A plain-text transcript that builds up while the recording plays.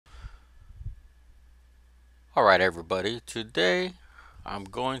Alright everybody, today I'm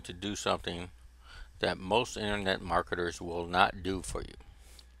going to do something that most internet marketers will not do for you.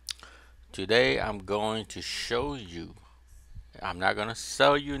 Today I'm going to show you, I'm not going to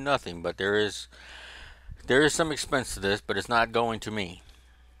sell you nothing, but there is some expense to this, but it's not going to me.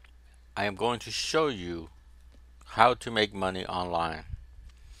 I am going to show you how to make money online.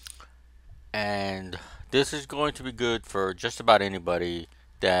 And this is going to be good for just about anybody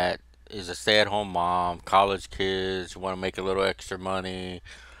that is a stay-at-home mom, college kids, want to make a little extra money.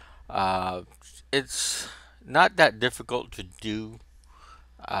 Uh, it's not that difficult to do,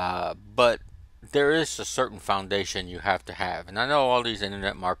 but there is a certain foundation you have to have. And I know all these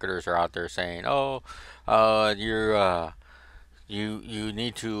internet marketers are out there saying, "Oh, you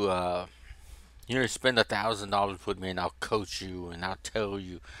need to spend $1,000 with me, and I'll coach you, and I'll tell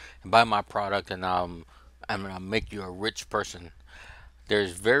you, and buy my product, and I'm gonna make you a rich person."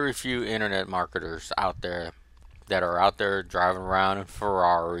 There's very few internet marketers out there that are out there driving around in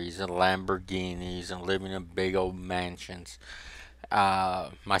Ferraris and Lamborghinis and living in big old mansions.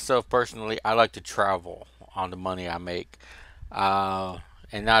 Myself personally, I like to travel on the money I make. Uh,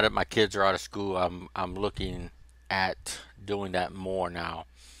 and now that my kids are out of school, I'm looking at doing that more now.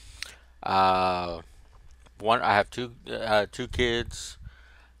 Uh, I have two kids,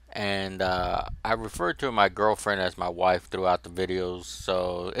 and I refer to my girlfriend as my wife throughout the videos,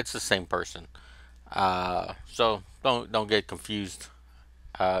 so it's the same person. So don't get confused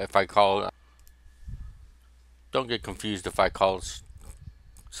if I call don't get confused if I call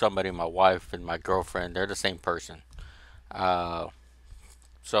somebody my wife and my girlfriend. They're the same person. Uh,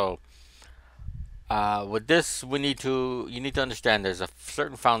 so with this, you need to understand there's a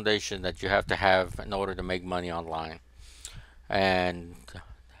certain foundation that you have to have in order to make money online. And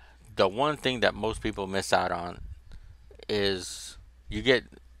the one thing that most people miss out on is you get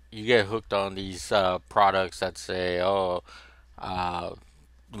you get hooked on these products that say, "Oh, uh,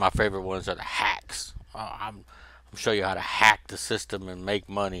 my favorite ones are the hacks. I'm show you how to hack the system and make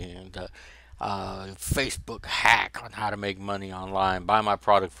money, and Facebook hack on how to make money online. Buy my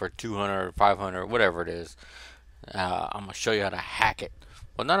product for 200, 500, whatever it is. I'm gonna show you how to hack it."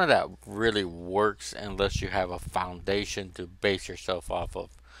 Well, none of that really works unless you have a foundation to base yourself off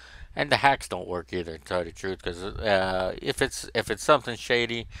of. And the hacks don't work either, to tell you the truth, because if it's something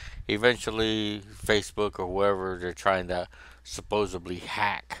shady, eventually Facebook or whoever they're trying to supposedly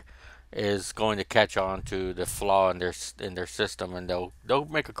hack is going to catch on to the flaw in their system, and they'll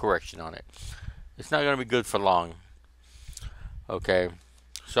make a correction on it. It's not going to be good for long. Okay,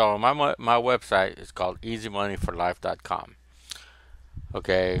 so my website is called EasyMoneyForLife.com.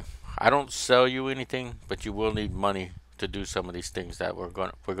 Okay, I don't sell you anything, but you will need money to do some of these things that we're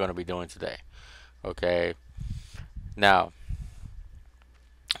going to be doing today. Okay, now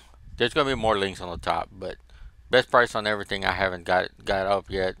there's going to be more links on the top, but best price on everything I haven't got up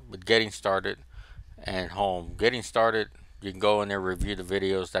yet. But getting started and home. Getting started, you can go in there, review the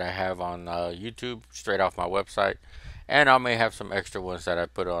videos that I have on YouTube straight off my website, and I may have some extra ones that I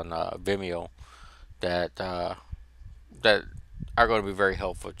put on Vimeo that that are going to be very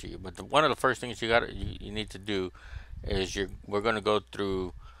helpful to you. But one of the first things you need to do is we're going to go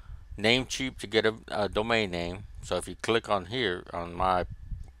through Namecheap to get a domain name. So if you click on here on my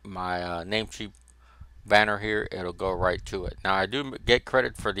Namecheap banner here, it'll go right to it. Now I do get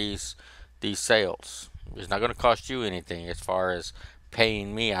credit for these sales. It's not going to cost you anything as far as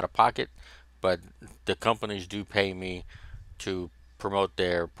paying me out of pocket, but the companies do pay me to promote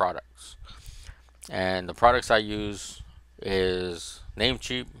their products. And the products I use is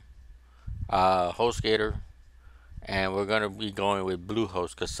Namecheap, HostGator, and we're going to be going with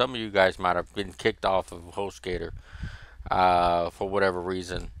Bluehost because some of you guys might have been kicked off of HostGator for whatever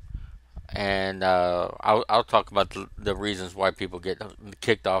reason. And I'll talk about the reasons why people get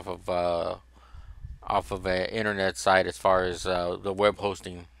kicked off of an internet site as far as the web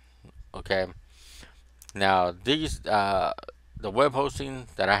hosting. Okay, now the web hosting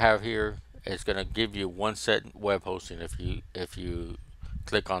that I have here is going to give you one set web hosting if you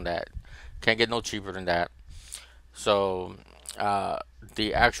click on that. Can't get no cheaper than that. So uh,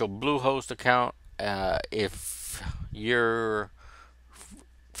 the actual Bluehost account, if you're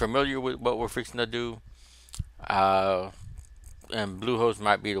familiar with what we're fixing to do, uh, and Bluehost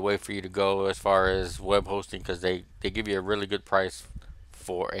might be the way for you to go as far as web hosting because they give you a really good price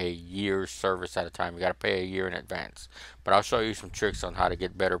for a year's service at a time. You got to pay a year in advance. But I'll show you some tricks on how to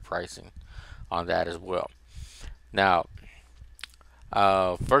get better pricing on that as well. Now,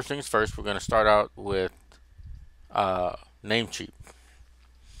 first things first, we're going to start out with uh, Namecheap.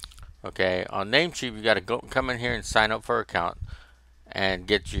 Okay, on Namecheap, you got to come in here and sign up for an account and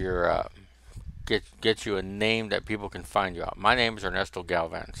get your get you a name that people can find you out. My name is Ernesto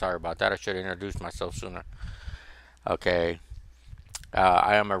Galvan. Sorry about that. I should have introduced myself sooner. Okay.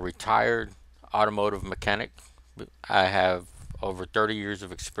 I am a retired automotive mechanic. I have over 30 years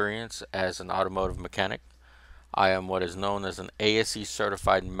of experience as an automotive mechanic. I am what is known as an ASE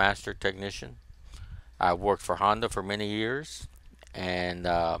certified master technician. I worked for Honda for many years and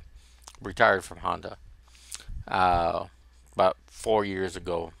retired from Honda about 4 years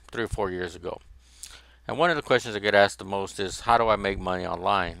ago, 3 or 4 years ago. And one of the questions I get asked the most is, how do I make money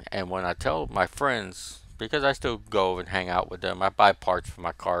online? And when I tell my friends, because I still go and hang out with them, I buy parts for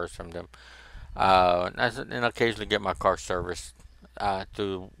my cars from them, and occasionally get my car serviced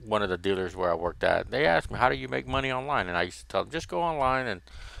to one of the dealers where I worked at. They ask me, how do you make money online? And I used to tell them, just go online and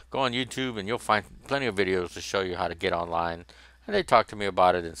go on YouTube, and you'll find plenty of videos to show you how to get online. And they talked to me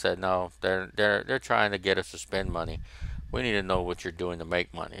about it and said, no, they're trying to get us to spend money. We need to know what you're doing to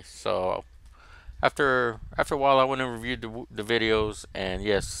make money. So after a while, I went and reviewed the videos, and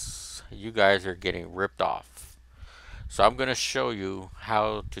yes, you guys are getting ripped off. So I'm going to show you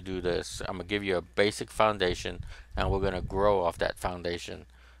how to do this. I'm going to give you a basic foundation, and we're going to grow off that foundation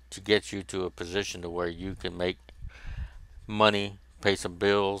to get you to a position to where you can make money, pay some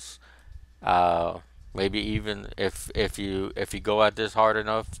bills, uh, maybe even if you go at this hard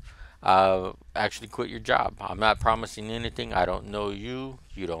enough, actually quit your job. I'm not promising anything. I don't know you.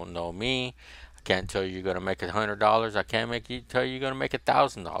 You don't know me. I can't tell you you're gonna make $100. I can't tell you you're gonna make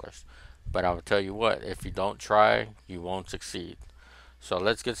 $1,000. But I will tell you what, if you don't try, you won't succeed. So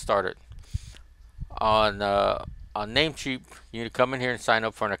let's get started. On on Namecheap, you need to come in here and sign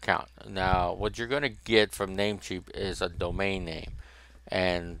up for an account. Now, what you're gonna get from Namecheap is a domain name.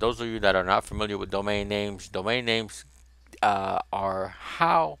 And those of you that are not familiar with domain names are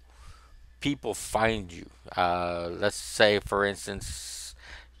how people find you. Let's say, for instance,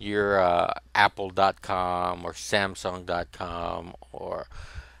 you're Apple.com or Samsung.com or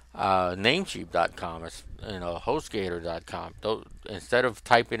Namecheap.com, HostGator.com. Instead of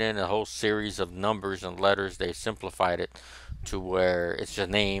typing in a whole series of numbers and letters, they simplified it to where it's a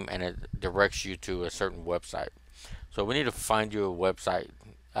name and it directs you to a certain website. So we need to find you a website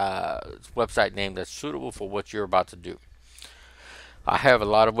name that's suitable for what you're about to do. I have a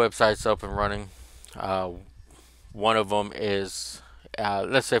lot of websites up and running. One of them is,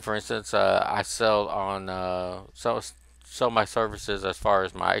 let's say for instance, I sell on sell my services as far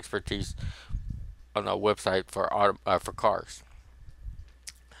as my expertise on a website for cars.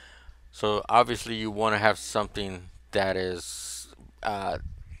 So obviously you want to have something that is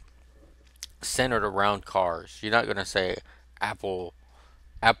centered around cars. You're not going to say Apple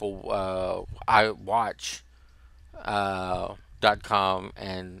iWatch .com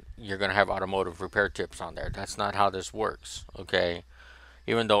and you're going to have automotive repair tips on there. That's not how this works, okay?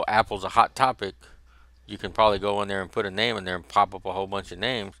 Even though Apple's a hot topic, you can probably go in there and put a name in there and pop up a whole bunch of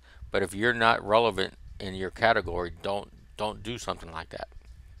names, but if you're not relevant in your category, don't do something like that.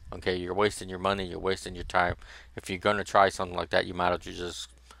 Okay, you're wasting your money, you're wasting your time. If you're going to try something like that, you might as well just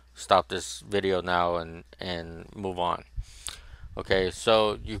stop this video now and move on. Okay,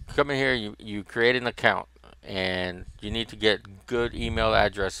 so you come in here, you create an account, and you need to get good email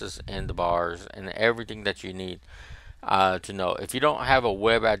addresses in the bars and everything that you need to know. If you don't have a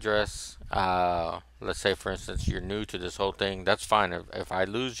web address, let's say for instance you're new to this whole thing, that's fine. If I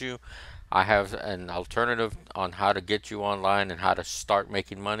lose you, I have an alternative on how to get you online and how to start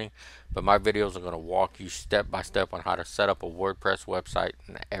making money. But my videos are going to walk you step by step on how to set up a WordPress website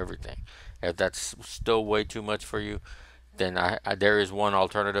and everything. If that's still way too much for you, then there is one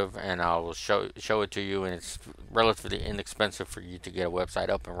alternative, and I will show it to you, and it's relatively inexpensive for you to get a website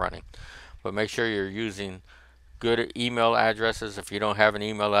up and running. But make sure you're using good email addresses. If you don't have an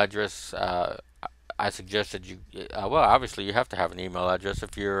email address, I suggest that you well, obviously you have to have an email address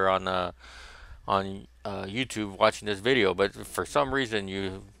if you're on YouTube watching this video. But if for some reason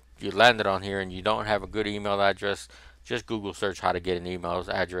you landed on here and you don't have a good email address, just Google search how to get an email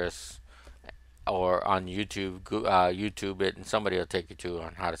address, or on YouTube, YouTube it, and somebody will take you to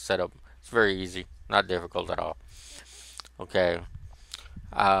on how to set up. It's very easy, not difficult at all. Okay,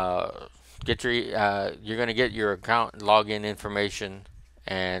 you're gonna get your account login information,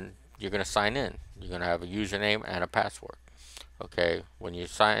 and you're gonna sign in. You're gonna have a username and a password. Okay, when you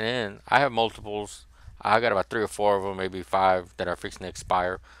sign in, I have multiples. I got about 3 or 4 of them, maybe 5 that are fixing to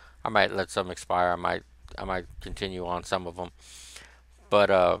expire. I might let some expire. I might continue on some of them, but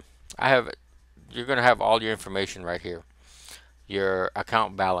I have you're going to have all your information right here. Your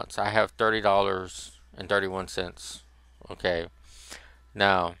account balance. I have $30.31. Okay.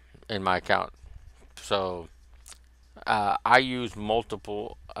 Now, in my account. So, I use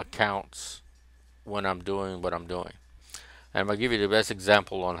multiple accounts when I'm doing what I'm doing. And I'm gonna give you the best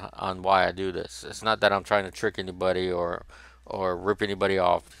example on why I do this. It's not that I'm trying to trick anybody or rip anybody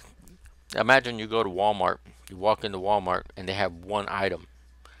off. Imagine you go to Walmart, you walk into Walmart and they have one item.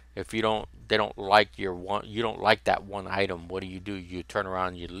 If you don't, they don't like your one, you don't like that one item. What do? You turn around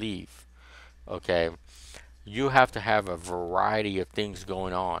and you leave. Okay, you have to have a variety of things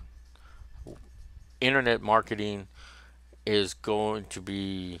going on. Internet marketing is going to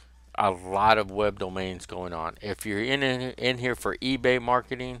be a lot of web domains going on. If you're in here for eBay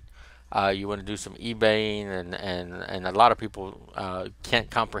marketing, you want to do some eBaying, and a lot of people can't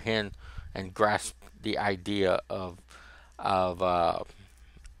comprehend and grasp the idea of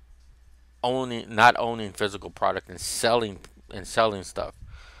owning not owning physical product and selling stuff.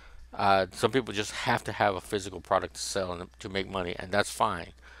 Some people just have to have a physical product to sell and to make money, and that's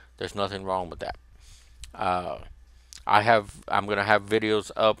fine. There's nothing wrong with that. Uh, I'm gonna have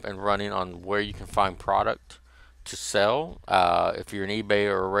videos up and running on where you can find product to sell. If you're an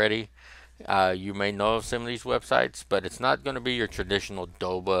eBayer already, you may know of some of these websites, but it's not going to be your traditional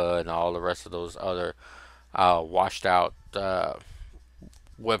Doba and all the rest of those other washed out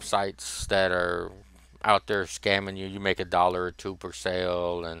websites that are out there scamming you. You make $1 or two per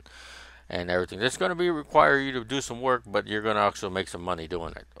sale and everything. It's going to be require you to do some work, but you're going to also make some money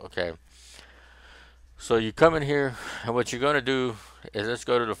doing it. Okay. So you come in here, and what you're going to do is let's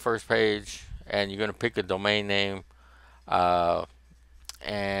go to the first page, and you're going to pick a domain name, uh,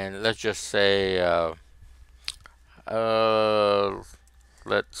 and let's just say, uh,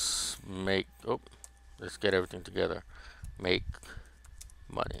 let's make, oh, let's get everything together. Make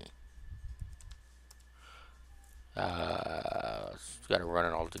money. Got to run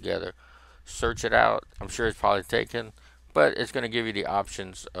it all together. Search it out. I'm sure it's probably taken, but it's going to give you the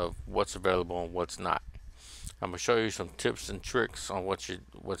options of what's available and what's not. I'm going to show you some tips and tricks on what's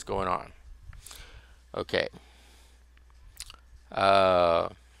going on. Okay.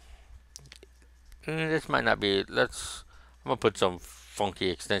 This might not be. I'm gonna put some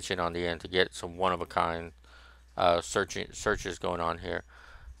funky extension on the end to get some one of a kind searches going on here.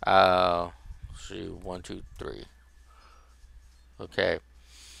 Let's see, 1, 2, 3. Okay.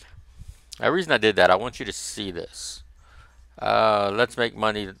 The reason I did that, I want you to see this. Let's make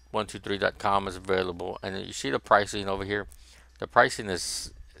money 123.com is available, and you see the pricing over here. The pricing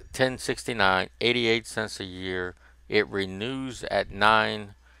is $10.69, 88 cents a year. It renews at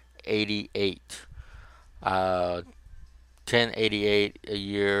 $9.88. 10.88 a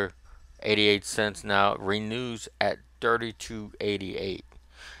year, 88 cents now. Renews at 32.88.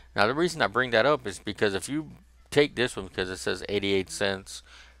 Now the reason I bring that up is because if you take this one, because it says 88 cents,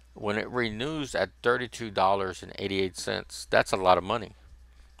 when it renews at $32.88, that's a lot of money.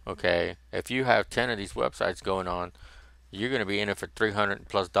 Okay, if you have 10 of these websites going on, you're going to be in it for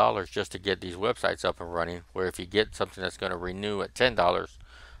 $300+ just to get these websites up and running. Where if you get something that's going to renew at $10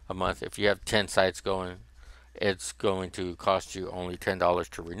 a month, if you have 10 sites going, it's going to cost you only $10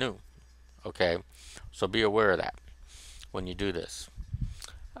 to renew. Okay, so be aware of that when you do this.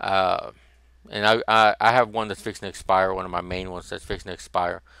 And I have one that's fixing to expire, one of my main ones that's fixing to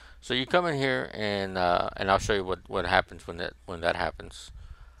expire. So you come in here and I'll show you what happens when that happens.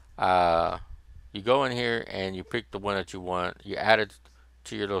 You go in here and you pick the one that you want. You add it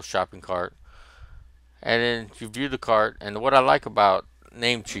to your little shopping cart, and then you view the cart. And what I like about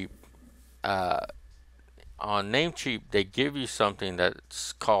Namecheap, on Namecheap, they give you something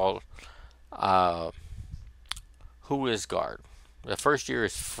that's called WhoisGuard. The first year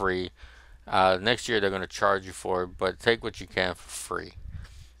is free. Next year they're going to charge you for it, but take what you can for free.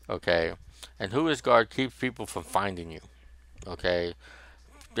 Okay, and WhoisGuard keeps people from finding you. Okay,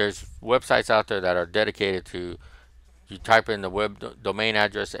 there's websites out there that are dedicated to, you type in the web domain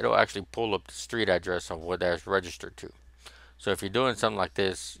address, it'll actually pull up the street address of what that's registered to. So if you're doing something like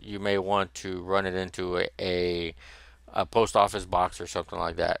this, you may want to run it into a post office box or something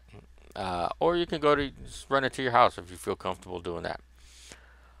like that. Or you can go to run it to your house if you feel comfortable doing that.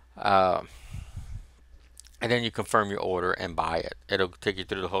 And then you confirm your order and buy it. It'll take you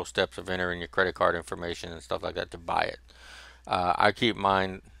through the whole steps of entering your credit card information and stuff like that to buy it. I keep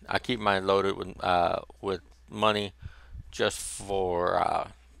mine loaded with money just for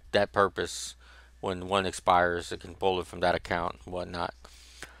that purpose. When one expires, it can pull it from that account and whatnot.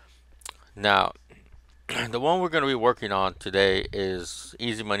 Now, the one we're going to be working on today is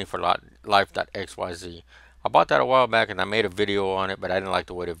Easy Money for Life.xyz. I bought that a while back and I made a video on it, but I didn't like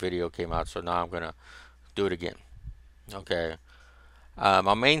the way the video came out, so now I'm going to do it again. Okay.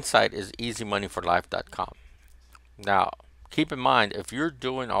 My main site is easymoneyforlife.com. Now, keep in mind, if you're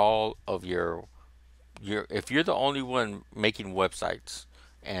doing all of if you're the only one making websites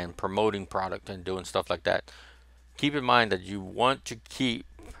and promoting product and doing stuff like that. Keep in mind that you want to keep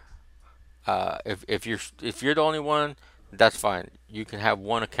if you're the only one, that's fine. You can have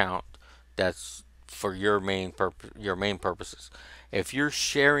one account that's for your main purposes. If you're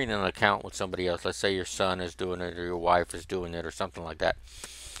sharing an account with somebody else, let's say your son is doing it or your wife is doing it or something like that,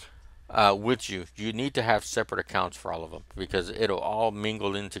 with you, you need to have separate accounts for all of them because it'll all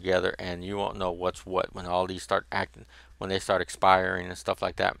mingle in together and you won't know what's what when all these start acting, when they start expiring and stuff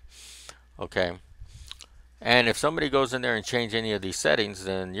like that. Okay. And if somebody goes in there and change any of these settings,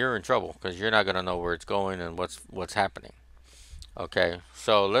 then you're in trouble because you're not going to know where it's going and what's happening. Okay,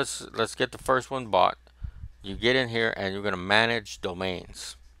 so let's get the first one bought. You get in here and you're going to manage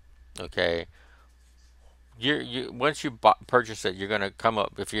domains. Okay, you once you purchase it, you're going to come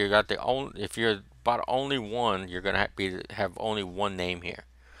up. If you're bought only one, you're going to have only one name here.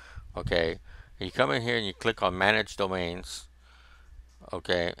 Okay, and you come in here and you click on manage domains.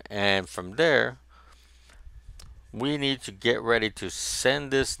 Okay, and from there we need to get ready to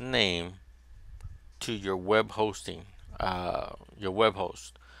send this name to your web hosting, your web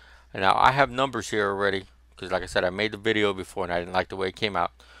host. And now I have numbers here already because, like I said, I made the video before and I didn't like the way it came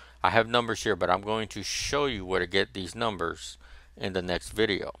out. I have numbers here, but I'm going to show you where to get these numbers in the next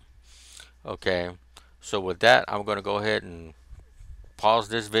video. Okay, so with that, I'm going to go ahead and pause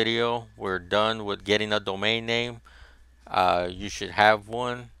this video. We're done with getting a domain name. You should have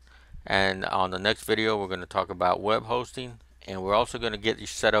one. And on the next video, we're going to talk about web hosting. And we're also going to get you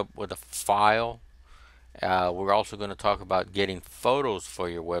set up with a file. We're also going to talk about getting photos for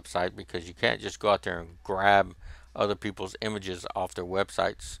your website because you can't just go out there and grab other people's images off their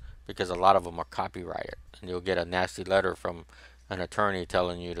websites because a lot of them are copyrighted and you'll get a nasty letter from an attorney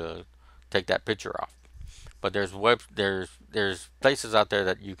telling you to take that picture off. But there's places out there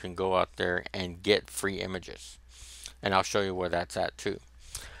that you can go out there and get free images, and I'll show you where that's at too.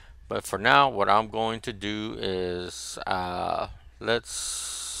 But for now, what I'm going to do is let's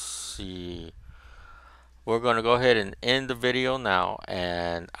see. We're going to go ahead and end the video now,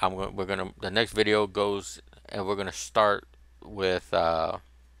 and the next video goes, and we're going to start with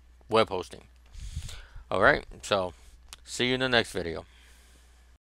web hosting. All right, so see you in the next video.